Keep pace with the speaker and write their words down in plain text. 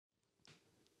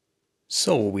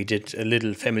So we did a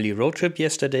little family road trip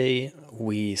yesterday.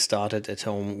 We started at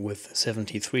home with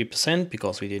 73%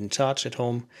 because we didn't charge at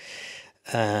home.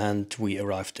 And we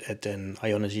arrived at an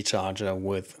Ionity charger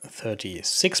with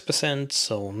 36%,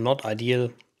 so not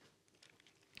ideal.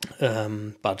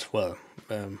 But well,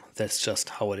 that's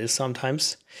just how it is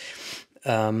sometimes.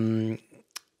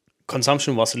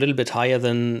 Consumption was a little bit higher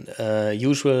than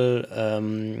usual.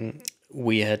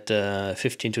 We had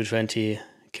 15 to 20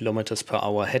 kilometers per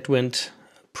hour headwind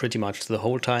pretty much the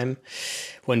whole time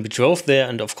when we drove there,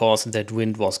 and of course that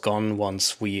wind was gone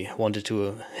once we wanted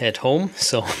to head home.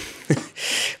 So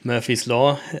Murphy's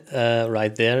Law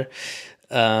right there.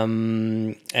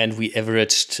 And we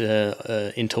averaged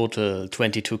in total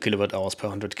 22 kilowatt hours per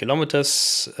 100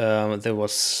 kilometers. There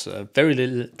was very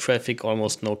little traffic,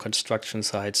 almost no construction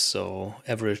sites, so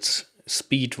average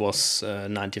speed was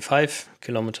 95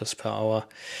 kilometers per hour.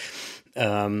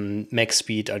 Max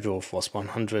speed I drove was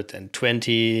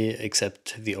 120,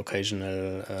 except the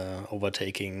occasional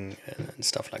overtaking and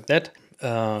stuff like that.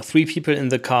 3 people in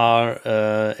the car,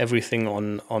 everything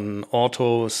on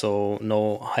auto, so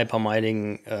no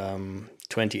hypermiling,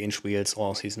 20-inch wheels,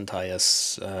 all-season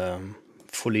tires,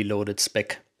 fully loaded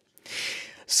spec.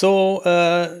 So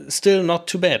still not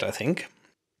too bad, I think.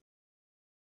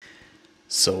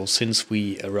 So since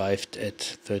we arrived at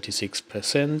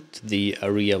 36%, the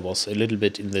Ariya was a little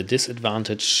bit in the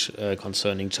disadvantage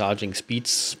concerning charging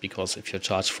speeds, because if you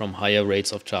charge from higher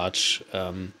rates of charge,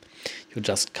 you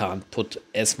just can't put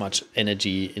as much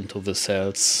energy into the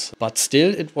cells. But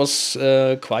still, it was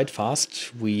quite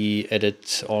fast. We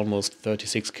added almost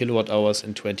 36 kilowatt hours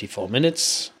in 24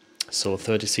 minutes, so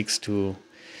 36 to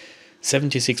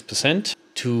 76%.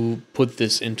 To put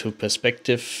this into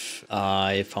perspective,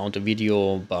 I found a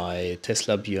video by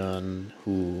Tesla Björn,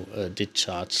 who did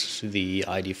charge the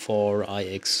ID4,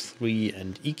 iX3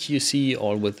 and EQC,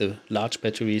 all with the large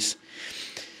batteries.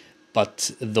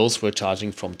 But those were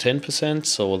charging from 10%,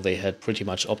 so they had pretty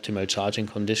much optimal charging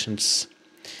conditions.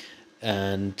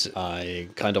 And I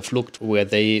kind of looked where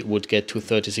they would get to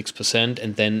 36%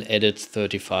 and then added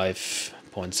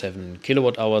 35.7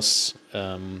 kilowatt hours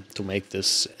to make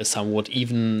this a somewhat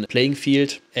even playing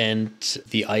field. And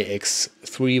the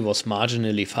iX3 was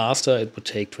marginally faster. It would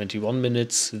take 21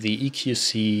 minutes. The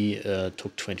EQC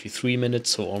took 23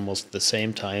 minutes, so almost the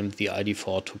same time. The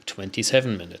ID4 took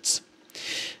 27 minutes.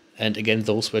 And again,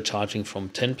 those were charging from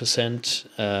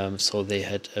 10%, so they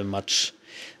had a much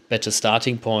better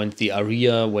starting point. The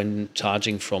Ariya, when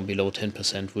charging from below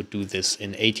 10%, would do this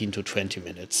in 18 to 20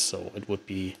 minutes, so it would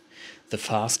be the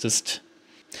fastest.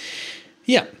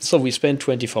 Yeah, so we spent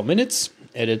 24 minutes,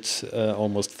 added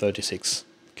almost 36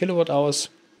 kilowatt hours.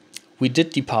 We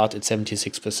did depart at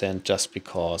 76% just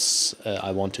because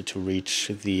I wanted to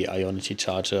reach the Ionity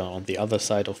charger on the other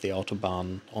side of the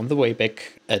Autobahn on the way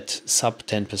back at sub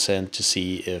 10% to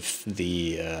see if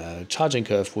the charging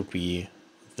curve would be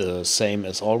the same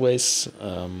as always,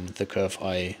 the curve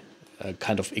I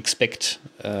kind of expect,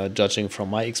 judging from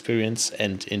my experience,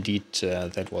 and indeed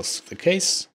that was the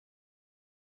case.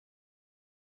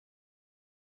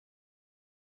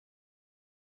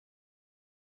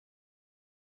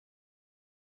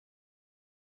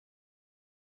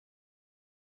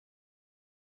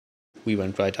 We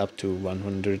went right up to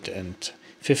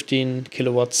 115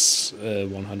 kilowatts,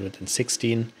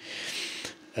 116,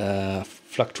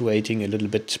 fluctuating a little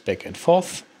bit back and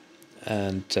forth,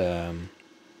 and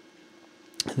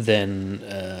then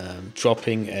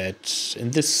dropping at, in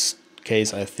this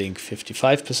case, I think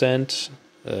 55%.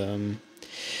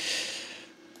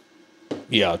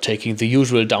 Yeah, taking the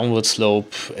usual downward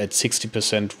slope at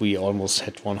 60%, we almost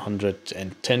had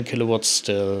 110 kilowatts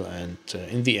still, and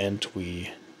in the end we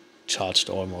charged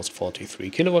almost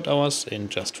 43 kilowatt hours in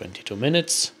just 22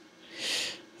 minutes.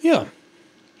 Yeah,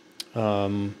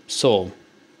 so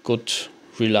good,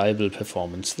 reliable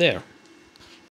performance there.